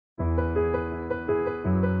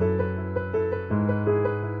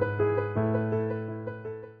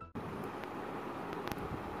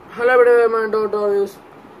Hello everyone, my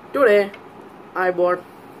Today I bought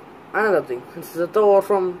another thing. This is a Thor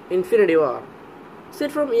from Infinity War.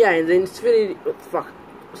 Sit from in the Infinity fuck.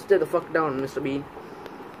 Stay the fuck down, Mr. Bean.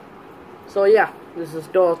 So yeah, this is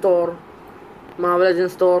Thor. Marvel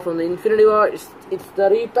Legends Thor from the Infinity War. It's the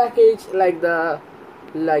repackage the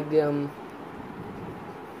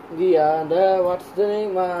what's the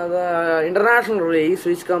name? The international release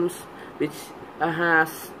which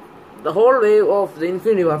has the whole wave of the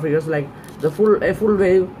Infinity War figures, like a full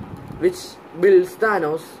wave which builds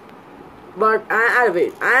Thanos. But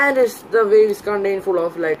wait, and the wave is contained full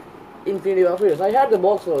of like Infinity War figures. I had the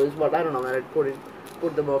box for this, but I don't know where I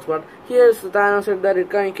put the box. But here's the Thanos set that it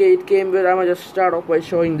came with. I'ma just start off by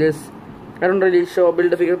showing this. I don't really build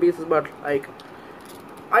the figure pieces, but like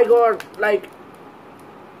I got like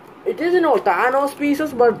it isn't all Thanos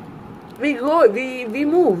pieces, but we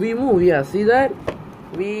move. Yeah, see that?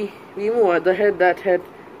 We move at the head.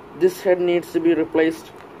 This head needs to be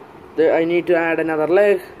replaced. I need to add another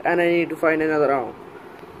leg, and I need to find another arm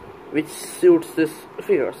which suits this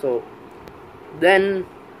figure. So then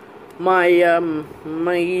my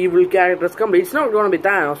evil character is complete. It's not gonna be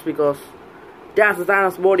Thanos because it has the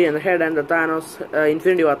Thanos body and the head and the Thanos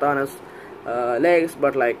Infinity War Thanos legs,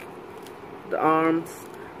 but like the arms,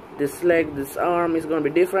 this leg, this arm is gonna be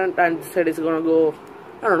different, and this head is gonna go,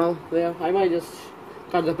 I don't know where. I might just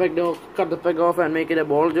cut the peg off and make it a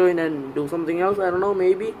ball joint and do something else. I don't know,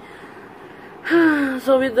 maybe.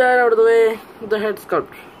 So with that out of the way, the head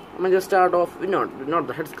sculpt. I'm gonna just start off not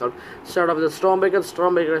the head sculpt. Start off with the Stormbreaker.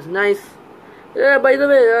 Stormbreaker is nice. Yeah, by the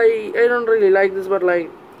way, I don't really like this, but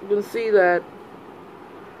like you can see that.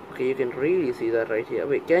 Okay, you can really see that right here.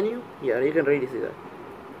 Wait, can you? Yeah, you can really see that.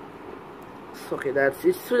 Okay, it's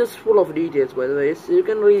just full of details, by the way. So you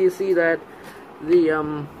can really see that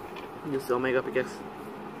the this Omega pickaxe.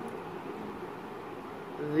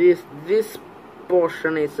 This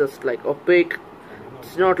portion is just like opaque.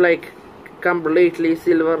 It's not like completely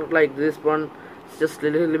silver like this one. It's just a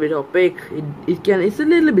little bit opaque. It's a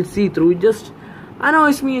little bit see-through. It just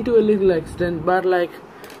annoys me to a little extent. But like,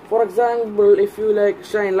 for example, if you like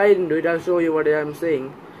shine light into it, I'll show you what I'm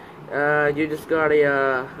saying. You just got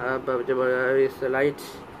it's a light.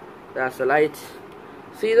 That's a light.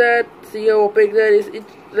 See that? See how opaque that is?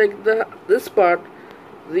 It's like this part,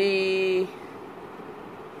 the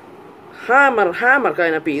hammer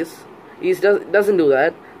kind of piece doesn't do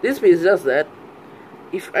that. This piece does that.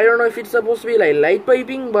 I don't know if it's supposed to be like light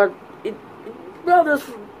piping, but it bothers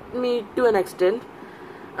me to an extent.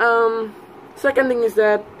 Second thing is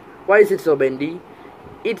that why is it so bendy?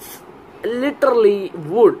 It's literally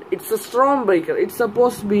wood. It's a Stormbreaker. It's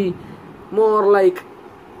supposed to be more like,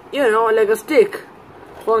 like a stick.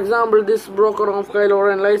 For example, this broken of Kylo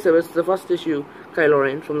Ren lightsaber, the first issue Kylo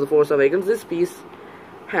Ren from the Force Awakens. This piece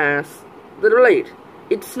has the blade.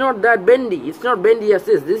 It's not that bendy. It's not bendy as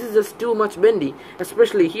this. This is just too much bendy,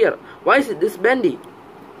 especially here. Why is it this bendy?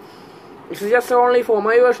 It's just only for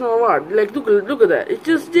my version or what? Like look at that. It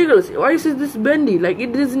just jiggles. Why is it this bendy? Like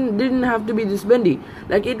it didn't have to be this bendy.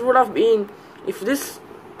 Like it would have been if this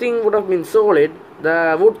thing would have been solid.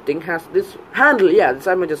 The wood thing has this handle. Yeah,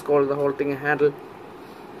 I might just call the whole thing a handle.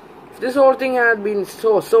 If this whole thing had been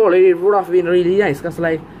so solid, it would have been really nice, cause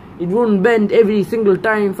like it wouldn't bend every single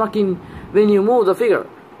time fucking when you move the figure.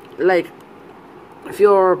 Like if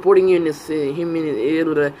you're putting him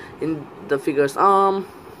in the figure's arm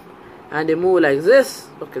and you move like this,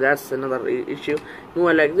 okay, that's another issue.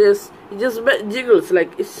 Move like this, it just jiggles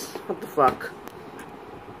like it's what the fuck.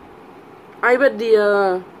 I bet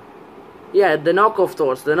the knockoff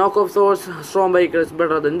Thors, Stormbreaker is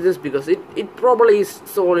better than this because it probably is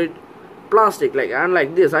solid plastic. Like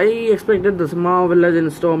unlike this, I expected this Marvel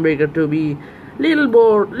Legends Stormbreaker to be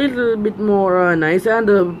little bit more nice, and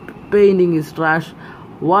the painting is trash.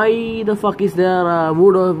 Why the fuck is there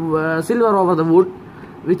wood of silver over the wood,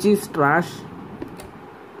 which is trash?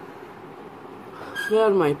 Where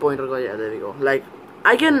my pointer go? Yeah, there we go. Like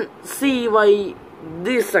I can see why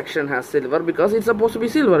this section has silver because it's supposed to be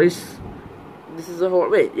silver. This is a whole.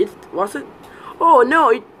 Wait, was it? Oh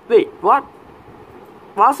no! Wait, what?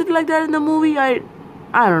 Was it like that in the movie? I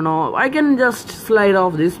don't know. I can just slide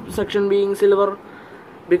off this section being silver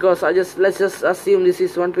because let's just assume this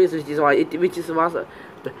is one piece, which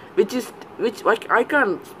I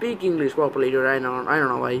can't speak English properly right now. I don't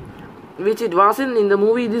know why. Which it wasn't in the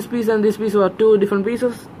movie. This piece and this piece were two different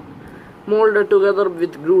pieces molded together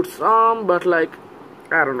with Groot's arm, but like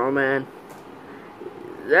I don't know, man.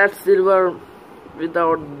 That's silver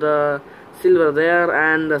without the silver there,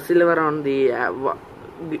 and the silver on the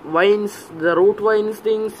vines, the root vines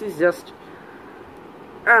things is just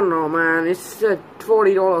I don't know, man. It's a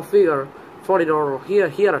 $40 figure. $40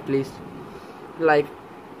 here at least. Like,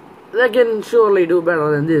 they can surely do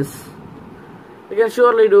better than this. They can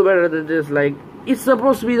surely do better than this. Like, it's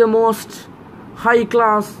supposed to be the most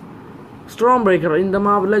high-class Stormbreaker in the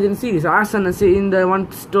Marvel Legends series. As in the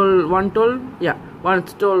 112, yeah,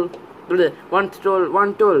 112,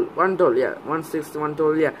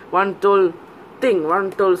 yeah, 112 thing,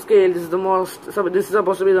 112 scale. This is the most. This is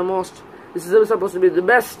supposed to be the most. This is supposed to be the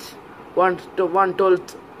best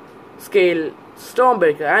 112th scale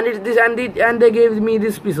Stormbreaker, and they gave me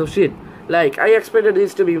this piece of shit. Like, I expected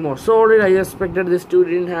this to be more solid. I expected this to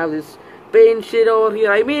didn't have this paint shit over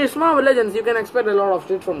here. I mean, it's Marvel Legends. You can expect a lot of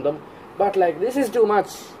shit from them, but like, this is too much.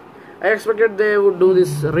 I expected they would do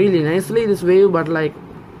this really nicely, this wave, but like,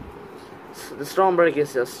 the Stormbreaker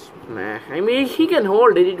is just meh. I mean, he can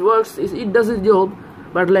hold it. It works. It does its job.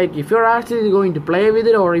 But like, if you're actually going to play with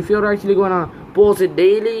it, or if you're actually gonna pose it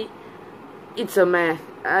daily, it's a meh.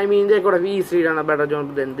 I mean, they could have easily done a better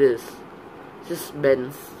job than this. Just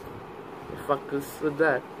bends. The fuck is with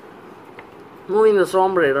that? Moving the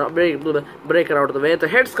Stormbreaker out of the way. The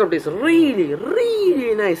head sculpt is really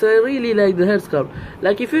nice. I really like the head sculpt.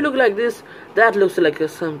 Like, if you look like this, that looks like a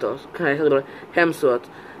Hemsworth.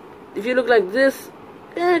 If you look like this,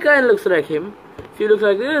 it kind of looks like him. If you look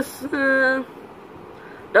like this,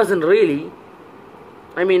 doesn't really.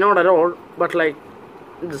 I mean, not at all. But like,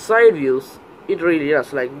 the side views, it really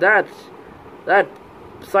does. Like that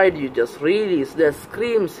side view just really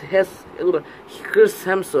screams Chris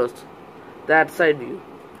Hemsworth. That side view,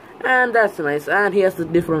 and that's nice. And he has a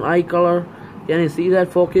different eye color. Can you see that?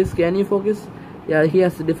 Focus? Can you focus? Yeah, he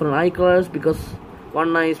has the different eye colors because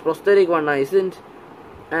one eye is prosthetic, one eye isn't,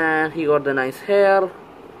 and he got the nice hair.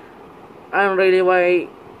 I don't really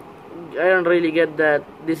get that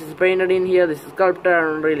this is painted in here. This is sculpted. I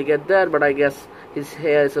don't really get that, but I guess his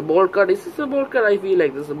hair is a bowl cut. This is a bowl cut. I feel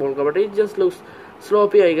like this is a bowl cut, but it just looks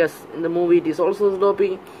sloppy. I guess in the movie it is also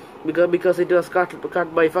sloppy. Because it was cut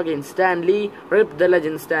by fucking Stan Lee. Rip the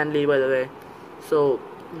legend Stan Lee, by the way. So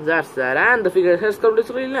that's that. And the figure head sculpt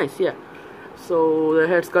is really nice, yeah. So the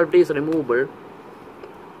head sculpt is removable.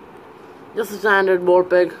 Just a standard ball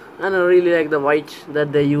peg, and I really like the white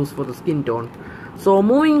that they use for the skin tone. So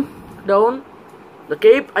moving down, the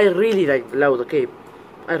cape, I really love the cape.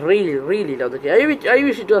 I really love the cape. I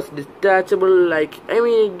wish it was detachable. Like, I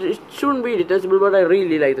mean, it shouldn't be detachable, but I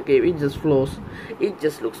really like the cape. It just flows. It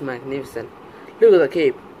just looks magnificent. Look at the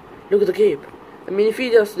cape. Look at the cape. I mean, if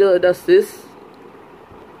he just does this,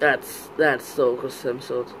 that's so awesome.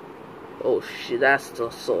 So, oh shit, that's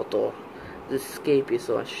so Thor. This cape is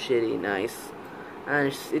so shitty nice,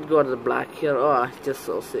 and it got the black here. Oh, it's just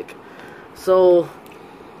so sick. So,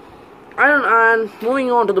 and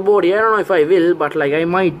moving on to the body, I don't know if I will, but like, I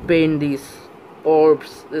might paint these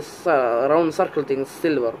orbs, this round circle thing,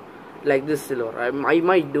 silver, like this silver. I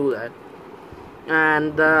might do that.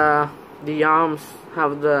 And the arms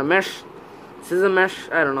have the mesh, scissor mesh.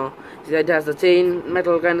 I don't know. It has the chain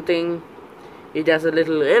metal kind of thing. It has a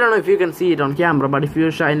little. I don't know if you can see it on camera, but if you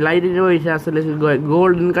shine light into it, it has a little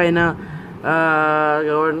golden kind of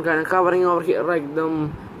covering over here, like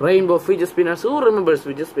them rainbow fidget spinners. Who remembers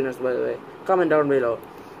fidget spinners, by the way? Comment down below.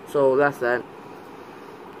 So that's that.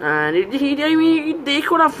 And I mean, they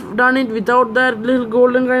could have done it without that little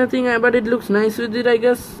golden kind of thing, but it looks nice with it, I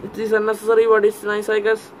guess. It is unnecessary, but it's nice, I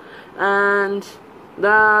guess. And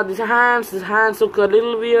these hands look a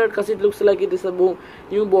little weird because it looks like it is a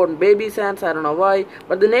newborn baby's hands. I don't know why,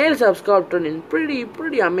 but the nails have sculpted in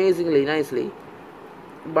pretty amazingly nicely.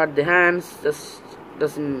 But the hands just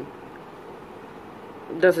doesn't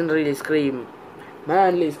really scream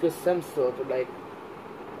manly. It's just some sort of like.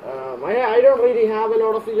 I don't really have a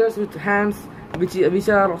lot of figures with hands which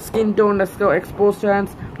are skin toned, exposed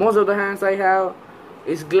hands. Most of the hands I have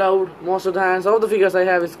is gloved. Most of the hands of the figures I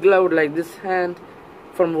have is gloved, like this hand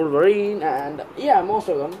from Wolverine, and yeah, most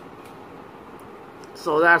of them.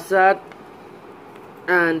 So that's that.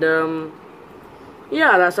 And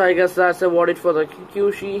yeah, I guess that's about it for the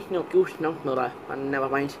Kyushi. No, never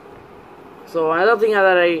mind. So another thing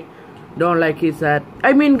that I don't like is that,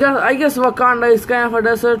 I mean, I guess Wakanda is kind of a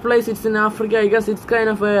desert place. It's in Africa. I guess it's kind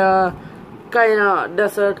of a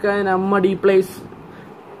desert, kind of muddy place.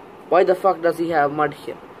 Why the fuck does he have mud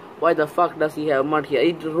here? Why the fuck does he have mud here?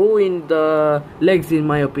 It ruined the legs, in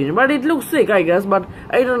my opinion. But it looks sick, I guess. But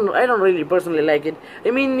I don't really personally like it.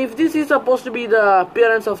 I mean, if this is supposed to be the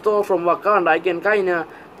appearance of Thor from Wakanda, I can kinda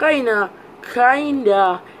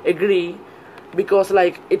agree, because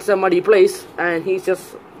like, it's a muddy place and he's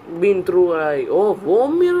just been through like, war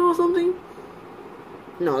mirror or something.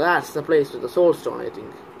 No, that's the place with the soul stone, I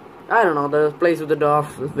think. I don't know, the place with the dwarf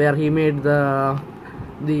where he made the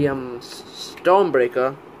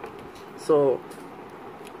Stormbreaker. So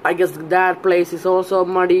I guess that place is also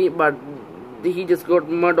muddy, but he just got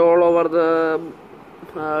mud all over the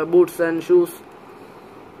boots and shoes,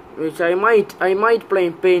 which I might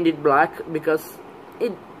paint it black, because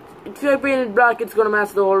if I paint it black, it's gonna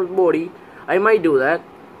match the whole body. I might do that.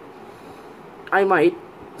 I might.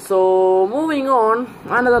 So moving on,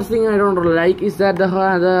 another thing I don't really like is that the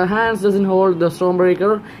hands doesn't hold the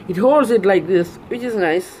Stormbreaker. It holds it like this, which is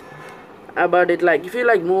nice. But it, like, if you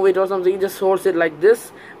like move it or something, it just holds it like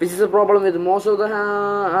this, which is a problem with most of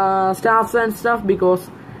the staffs and stuff, because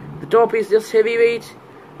the top is just heavyweight,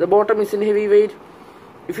 the bottom is in heavyweight.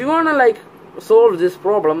 If you wanna like solve this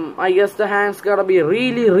problem, I guess the hands gotta be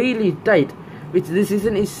really tight, which this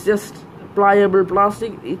isn't. It's just pliable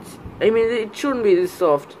plastic. It shouldn't be this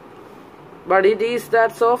soft, but it is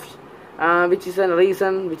that soft, which is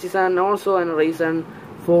also a reason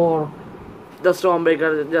for the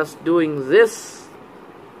Stormbreaker just doing this.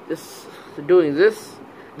 This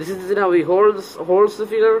is how he holds the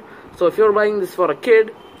figure. So if you're buying this for a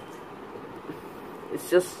kid, it's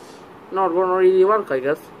just not gonna really work, I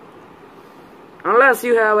guess, unless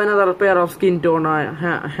you have another pair of skin tone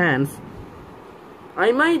hands.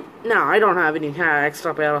 I don't have any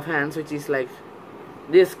extra pair of hands, which is like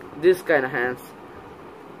this kind of hands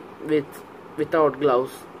without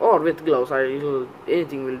gloves, or with gloves.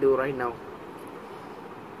 Anything will do right now.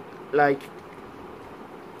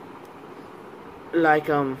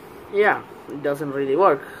 Yeah, it doesn't really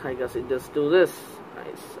work. I guess it just do this.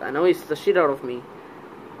 I know it's the shit out of me.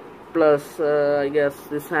 Plus, I guess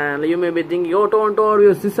this hand, you may be thinking, oh, Thor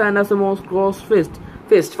use this hand as the most closed fist.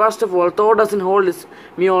 First of all, Thor doesn't hold his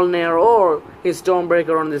Mjolnir or his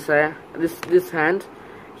Stormbreaker on this hand.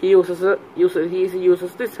 He uses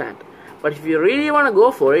this hand. But if you really want to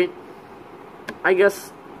go for it, I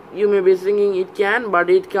guess you may be thinking it can, but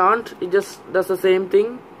it can't. It just does the same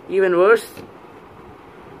thing, even worse.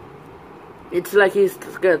 It's like he's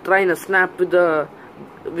trying to snap with the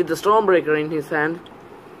Stormbreaker in his hand.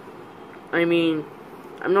 I mean,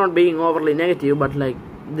 I'm not being overly negative, but like,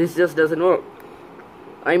 this just doesn't work.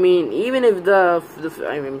 I mean, even if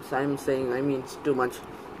it's too much.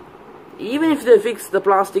 Even if they fix the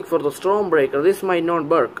plastic for the Stormbreaker, this might not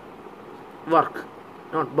work. What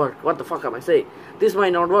the fuck am I saying? This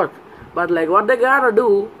might not work. But like, what they gotta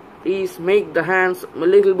do is make the hands a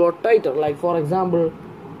little bit tighter. Like, for example,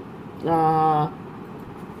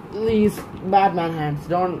 these Batman hands.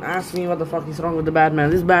 Don't ask me what the fuck is wrong with the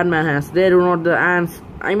Batman. These Batman hands, they do not the hands.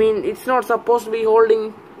 I mean, it's not supposed to be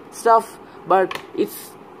holding stuff, but it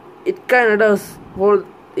kind of does hold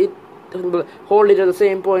it at the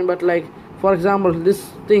same point. But like, for example, this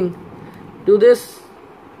thing, do this,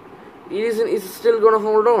 it's still gonna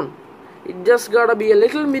hold on. It just gotta be a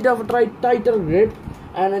little bit of a tighter grip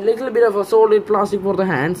and a little bit of a solid plastic for the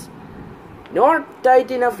hands. Not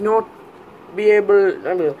tight enough, not be able,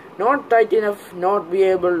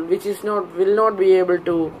 which is will not be able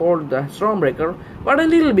to hold the Stormbreaker, but a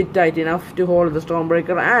little bit tight enough to hold the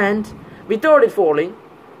Stormbreaker, and without it falling.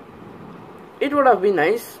 It would have been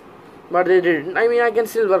nice, but they didn't. I mean, I can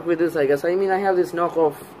still work with this, I guess. I mean, I have this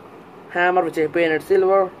knockoff hammer which I painted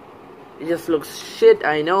silver. It just looks shit,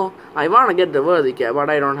 I know. I want to get the worthy cap, but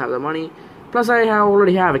I don't have the money. Plus, I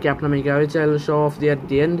already have a Captain America, which I will show off at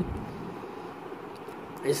the end.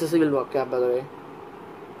 It's a Civil War cap, by the way.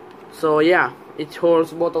 So yeah, it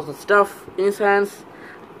holds both of the stuff in his hands.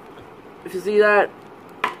 If you see that,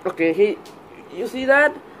 okay, you see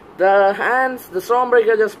that? The hands, the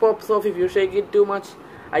Stormbreaker just pops off if you shake it too much.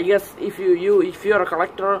 I guess if you're a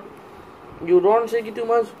collector, you don't shake it too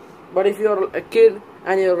much. But if you're a kid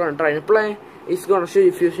and you're gonna try to play, it's gonna show.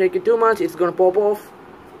 If you shake it too much, it's gonna pop off,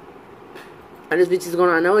 and this bitch is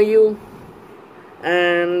gonna annoy you.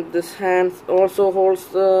 And this hand also holds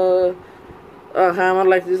the hammer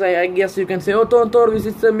like this. I guess you can say, oh, Thor, it's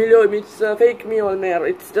a fake Mjolnir.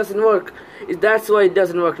 It doesn't work. That's why it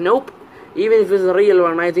doesn't work. Nope. Even if it's a real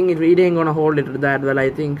one, I think it really ain't gonna hold it that well,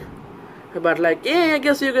 I think. But like, yeah, I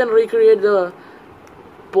guess you can recreate the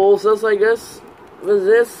poses, I guess, with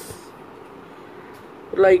this.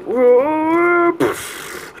 Like,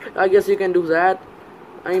 I guess you can do that.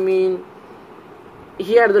 I mean,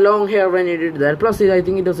 he had the long hair when he did that. Plus, I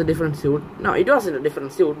think it was a different suit. No, it wasn't a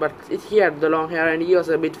different suit, but he had the long hair and he was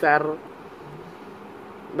a bit fairer.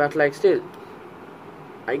 But like, still,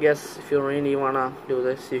 I guess if you really wanna do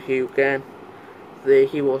this, if you can.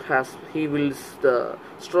 He wields the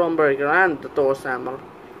Stormbreaker and the Thor's hammer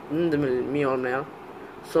in the Mjolnir.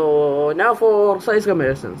 So now for size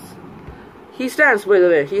comparisons. He stands, by the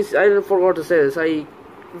way. I forgot to say this.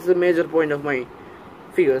 This is a major point of my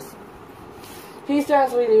figures. He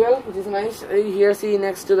stands really well, which is nice. Here, see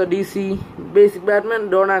next to the DC basic Batman.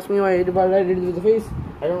 Don't ask me why I did it with the face.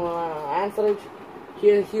 I don't want to answer it.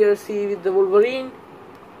 Here, see with the Wolverine.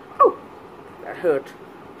 Oh, that hurt.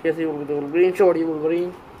 Here, see with the Wolverine, shorty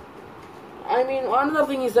Wolverine. I mean, another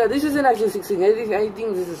thing is that this isn't actually 16. I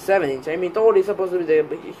think this is 7-inch. I mean, Thor is supposed to be the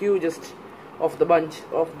hugest of the bunch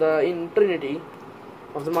in Trinity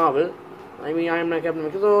of the Marvel. I mean, Iron Man, Captain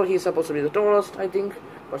America, Thor. He's supposed to be the tallest, I think.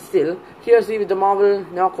 But still, here see with the Marvel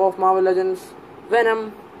knockoff Marvel Legends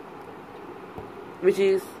Venom, which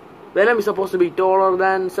is Venom is supposed to be taller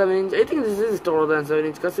than 7-inch. I think this is taller than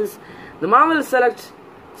 7-inch because the Marvel Select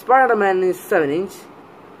Spider-Man is 7-inch.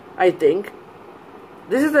 I think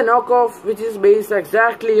this is the knockoff, which is based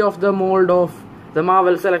exactly of the mold of the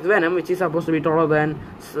Marvel Select Venom, which is supposed to be taller than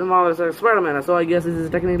the Marvel Select Spider-Man. So I guess this is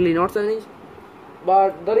technically not 7-inch.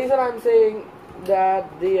 But the reason I'm saying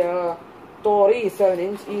that the Thor is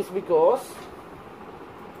 7-inch is because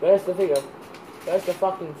where's the figure? Where's the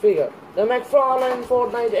fucking figure? The McFarlane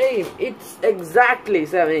Fortnite aim. It's exactly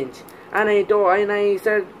 7-inch. And I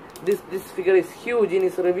said this figure is huge in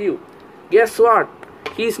his review. Guess what?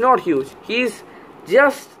 He's not huge. He's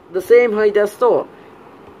just the same height as Thor.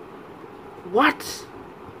 What?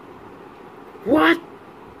 What?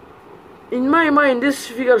 In my mind, this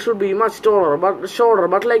figure should be much taller, but shorter.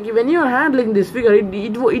 But like when you're handling this figure,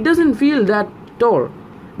 it doesn't feel that tall.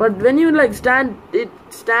 But when you like stand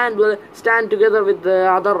together with the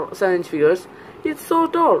other 7-inch figures, it's so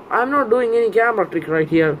tall. I'm not doing any camera trick right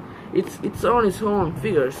here. It's on its own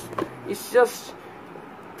figures. It's just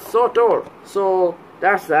so tall. So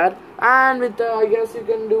that's that. And with I guess you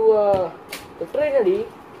can do the Trinity.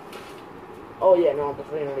 Oh yeah, not the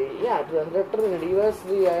Trinity. Yeah, the Trinity. Where's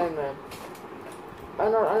the Iron Man? I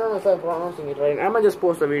don't know if I'm pronouncing it right. I might just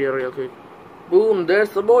post a video real quick. Boom, there's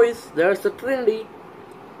the boys. There's the Trinity.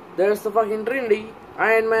 There's the fucking Trinity.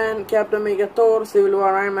 Iron Man, Captain America, Thor, Civil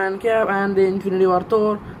War, Iron Man, Cap, and the Infinity War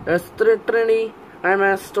Thor. There's Trinity. Iron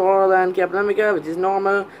Man's taller than Captain America, which is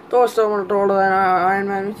normal. Thor's taller than Iron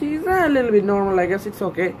Man, which is a little bit normal. I guess it's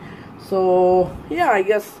okay. So yeah, I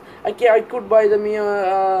guess I could buy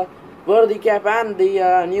the worthy Cap and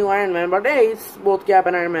the new Iron Man, but hey, it's both Cap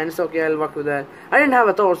and Iron Man. It's okay, I'll work with that. I didn't have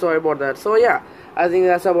a Thor, so I bought that. So yeah, I think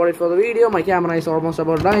that's about it for the video. My camera is almost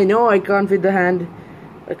about to die. No, I can't fit the hand.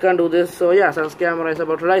 I can't do this. So yeah, since camera is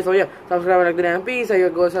about to die. So yeah, subscribe, like the damn peace. I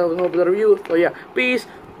guys hope the review. So yeah, peace.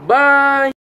 Bye.